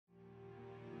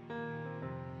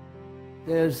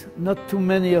There's not too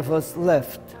many of us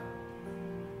left.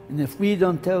 And if we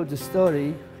don't tell the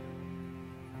story,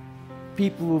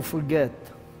 people will forget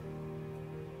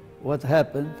what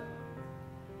happened.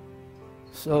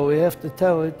 So we have to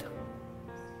tell it,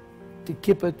 to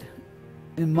keep it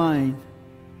in mind,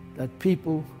 that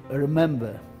people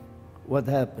remember what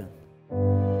happened.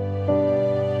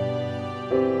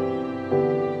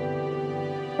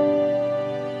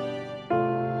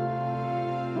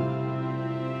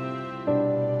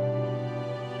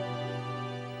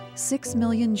 Six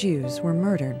million Jews were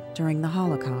murdered during the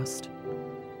Holocaust.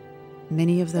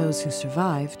 Many of those who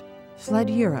survived fled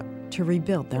Europe to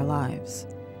rebuild their lives.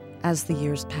 As the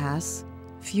years pass,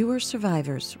 fewer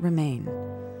survivors remain.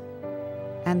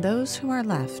 And those who are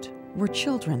left were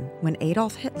children when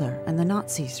Adolf Hitler and the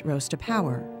Nazis rose to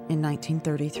power in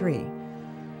 1933.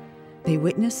 They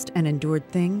witnessed and endured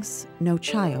things no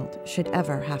child should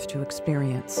ever have to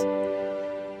experience.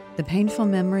 The painful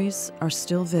memories are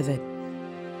still vivid,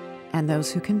 and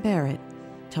those who can bear it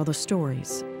tell the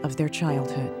stories of their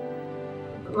childhood.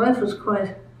 Life was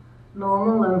quite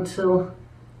normal until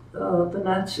the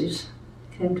Nazis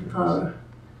came to power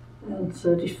in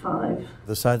 1935.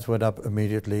 The signs went up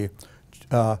immediately,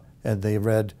 and they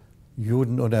read,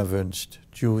 Juden unerwünscht,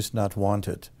 Jews not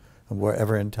wanted. And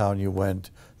wherever in town you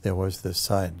went, there was this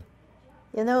sign.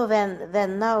 You know, when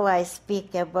now I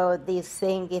speak about this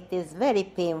thing, it is very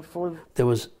painful. There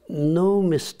was no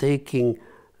mistaking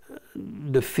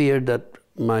the fear that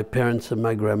my parents and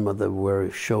my grandmother were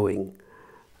showing.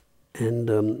 And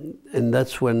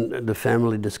that's when the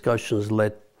family discussions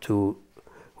led to,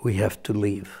 we have to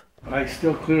leave. I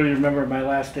still clearly remember my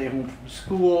last day home from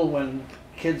school when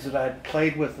kids that I'd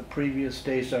played with the previous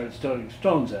day started throwing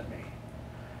stones at me.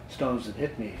 Stones that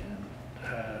hit me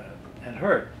and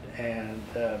hurt. And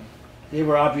they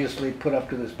were obviously put up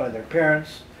to this by their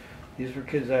parents. These were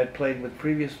kids I had played with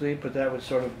previously, but that was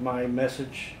sort of my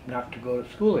message not to go to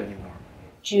school anymore.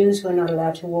 Jews were not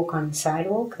allowed to walk on the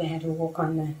sidewalk, they had to walk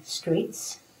on the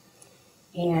streets.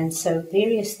 And so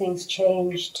various things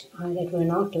changed that were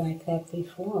not like that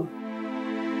before.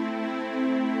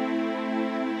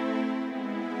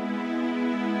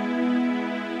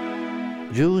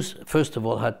 Jews, first of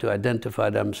all, had to identify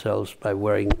themselves by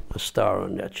wearing a star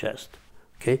on their chest,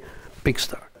 okay? Big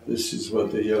star. This is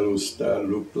what the yellow star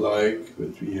looked like,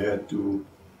 but we had to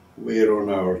wear on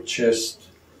our chest.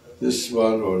 This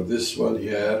one or this one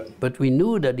here. But we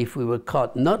knew that if we were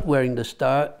caught not wearing the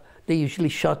star, they usually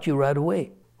shot you right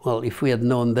away. Well, if we had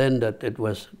known then that it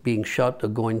was being shot or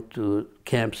going to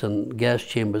camps and gas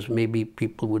chambers, maybe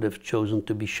people would have chosen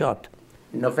to be shot.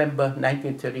 In November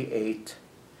 1938,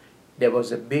 there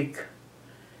was a big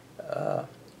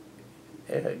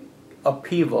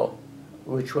upheaval,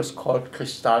 which was called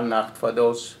Kristallnacht, for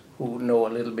those who know a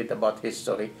little bit about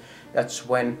history. That's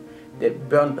when they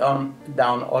burned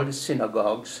down all the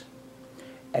synagogues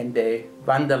and they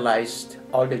vandalized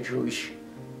all the Jewish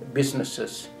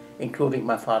businesses, including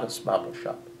my father's barber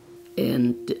shop.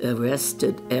 And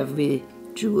arrested every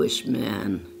Jewish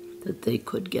man that they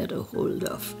could get a hold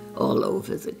of all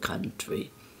over the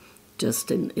country,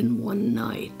 just in one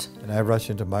night. And I rushed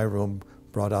into my room,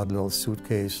 brought out a little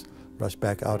suitcase, rushed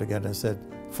back out again and said,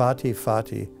 Fati,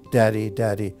 Fati, Daddy,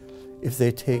 Daddy, if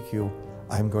they take you,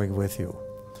 I'm going with you.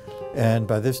 And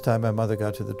by this time my mother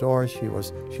got to the door. She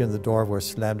and the door were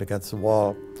slammed against the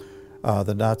wall.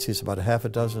 The Nazis, about a half a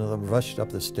dozen of them, rushed up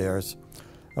the stairs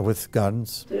with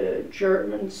guns. The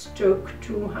Germans took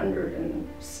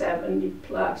 270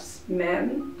 plus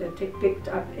men that they picked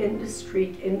up in the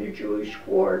street in the Jewish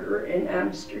quarter in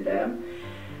Amsterdam,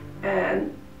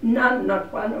 and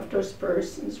not one of those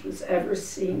persons was ever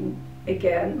seen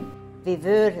again. We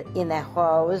were in a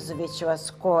house which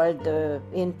was called the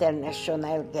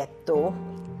International Ghetto,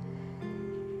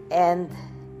 and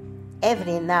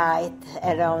every night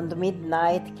around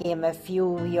midnight came a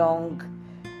few young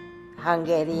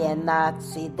Hungarian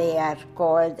Nazi. They are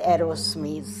called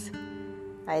Aerosmiths.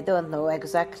 I don't know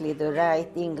exactly the right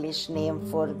English name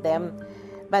for them,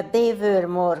 but they were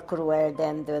more cruel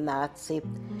than the Nazi.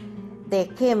 They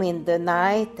came in the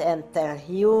night and tell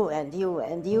you and you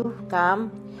and you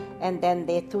come, and then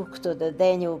they took to the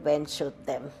Danube and shot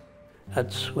them.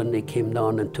 That's when they came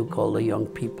down and took all the young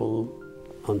people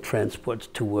on transports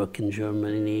to work in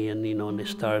Germany, and they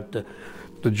started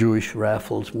the Jewish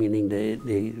raffles, meaning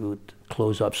they would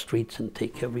close up streets and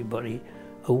take everybody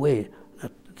away.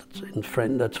 In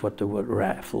French, that's what the word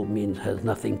raffle means. It has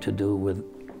nothing to do with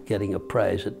getting a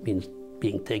prize. It means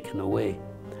being taken away.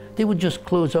 They would just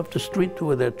close up the street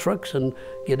with their trucks and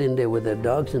get in there with their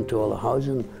dogs into all the houses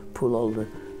and pull all the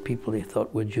people they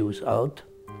thought were Jews out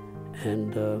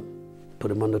and put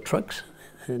them on the trucks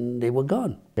and they were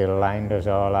gone. They lined us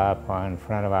all up in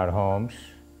front of our homes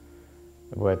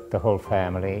with the whole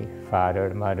family,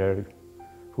 father, mother,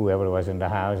 whoever was in the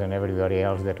house, and everybody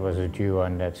else that was a Jew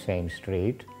on that same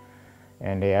street.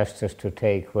 And they asked us to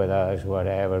take with us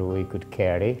whatever we could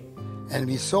carry. And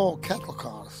we saw cattle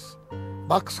cars,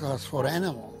 boxcars for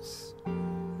animals.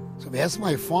 So we asked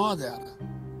my father,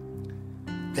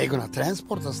 they're gonna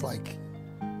transport us like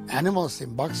animals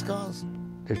in boxcars?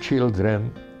 The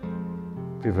children,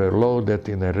 we were loaded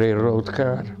in a railroad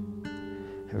car,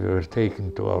 and we were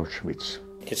taken to Auschwitz.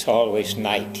 It's always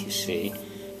night, you see.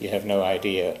 You have no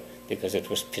idea, because it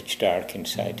was pitch dark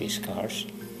inside these cars.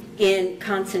 In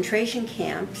concentration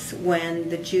camps, when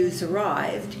the Jews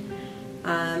arrived,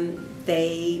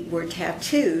 they were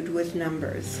tattooed with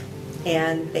numbers,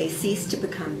 and they ceased to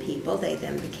become people. They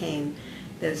then became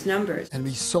those numbers. And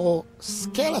we saw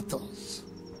skeletons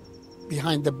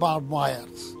behind the barbed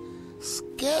wires.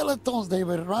 Skeletons, they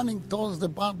were running towards the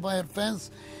barbed wire fence,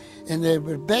 and they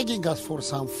were begging us for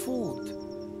some food.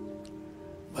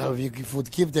 Well, we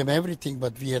would give them everything,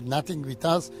 but we had nothing with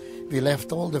us. We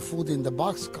left all the food in the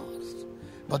boxcars.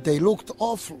 But they looked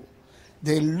awful.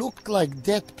 They looked like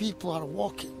dead people are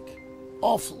walking.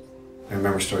 Awful. I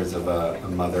remember stories of a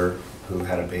mother who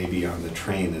had a baby on the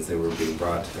train as they were being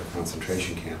brought to their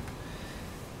concentration camp.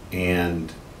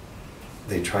 And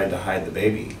they tried to hide the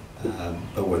baby,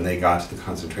 but when they got to the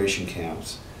concentration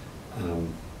camps,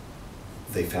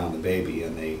 they found the baby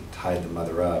and they tied the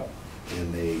mother up,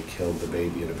 and they killed the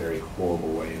baby in a very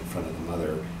horrible way in front of the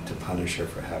mother to punish her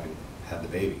for having had the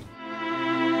baby.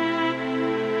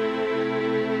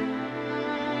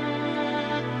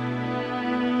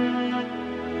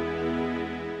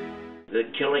 The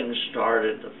killing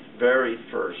started the very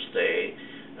first day.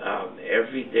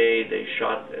 Every day they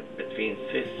shot between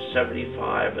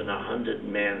 75 and 100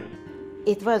 men.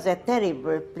 It was a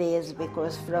terrible place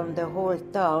because from the whole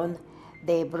town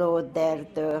they brought there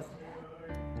the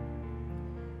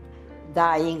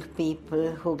dying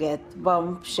people who get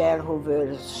bomb shell, who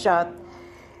were shot,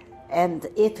 and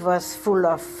it was full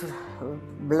of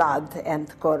blood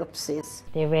and corpses.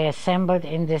 They were assembled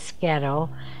in this ghetto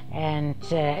and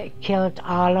killed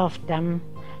all of them.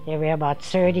 There were about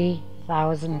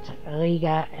 30,000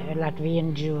 Riga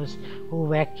Latvian Jews who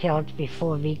were killed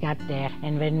before we got there.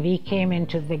 And when we came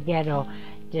into the ghetto,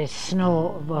 the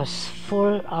snow was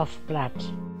full of blood.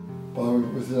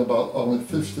 Within about only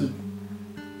 50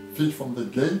 feet from the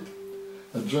gate,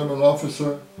 a German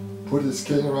officer put his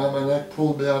cane around my neck,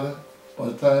 pulled me out of it. By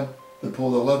the time they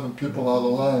pulled 11 people out of the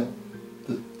line,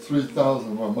 the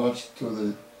 3,000 were marched to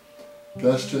the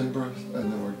gas chambers,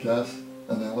 and they were gassed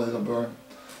and then later burned.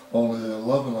 Only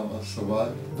 11 of us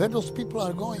survived. Where those people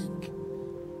are going?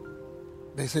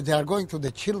 They said they are going to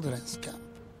the children's camp.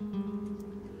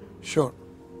 Sure.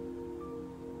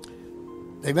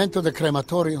 They went to the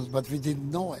crematoriums, but we didn't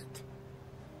know it.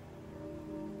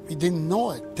 We didn't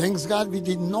know it. Thanks God we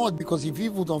didn't know it, because if we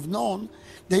would have known,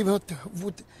 they would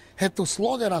have to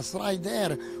slaughter us right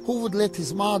there. Who would let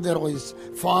his mother or his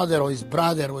father or his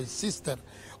brother or his sister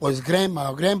or his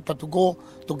grandma or grandpa to go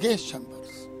to gas chambers?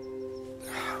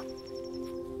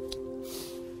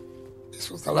 This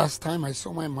was the last time I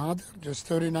saw my mother, just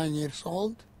 39 years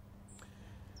old.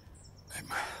 And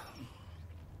my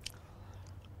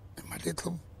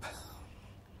little...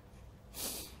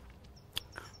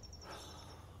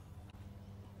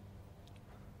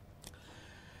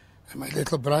 And my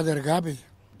little brother Gabi,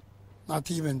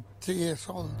 not even 3 years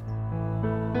old.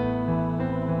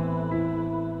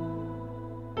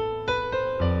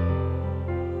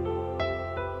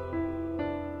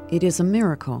 It is a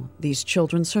miracle these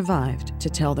children survived to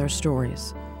tell their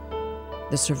stories.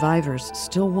 The survivors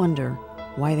still wonder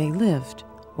why they lived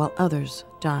while others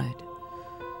died.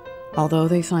 Although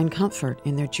they find comfort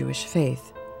in their Jewish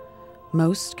faith,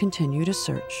 most continue to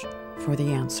search for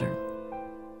the answer.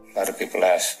 A lot of people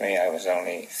ask me, I was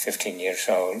only 15 years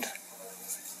old,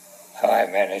 how I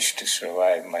managed to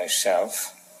survive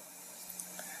myself.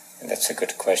 And that's a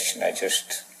good question. I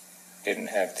just didn't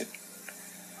have the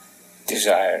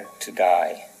desire to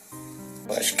die.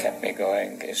 What kept me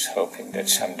going is hoping that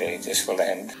someday this will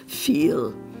end.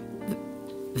 Feel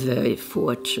very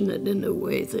fortunate in a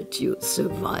way that you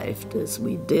survived as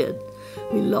we did.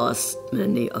 We lost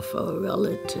many of our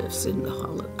relatives in the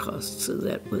Holocaust, so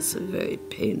that was a very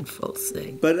painful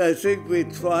thing. But I think we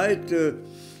tried to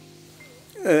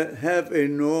have a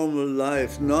normal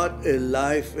life, not a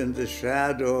life in the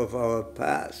shadow of our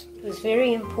past. It was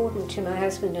very important to my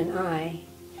husband and I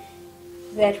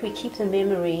that we keep the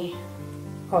memory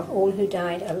of all who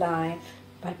died alive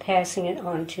by passing it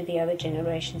on to the other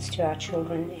generations, to our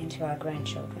children and to our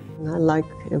grandchildren. And I like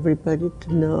everybody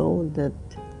to know that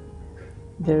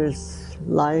there's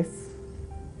life.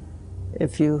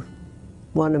 If you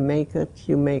want to make it,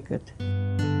 you make it.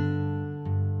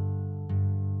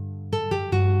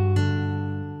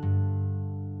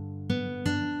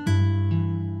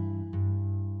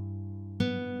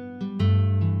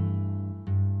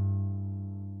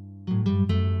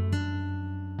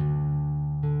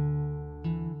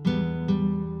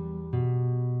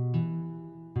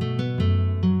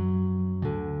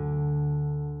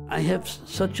 I have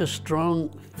such a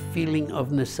strong feeling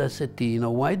of necessity. You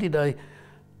know, why did I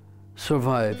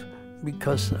survive?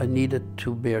 Because I needed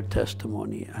to bear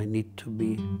testimony. I need to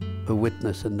be a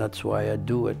witness, and that's why I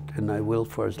do it, and I will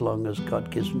for as long as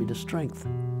God gives me the strength.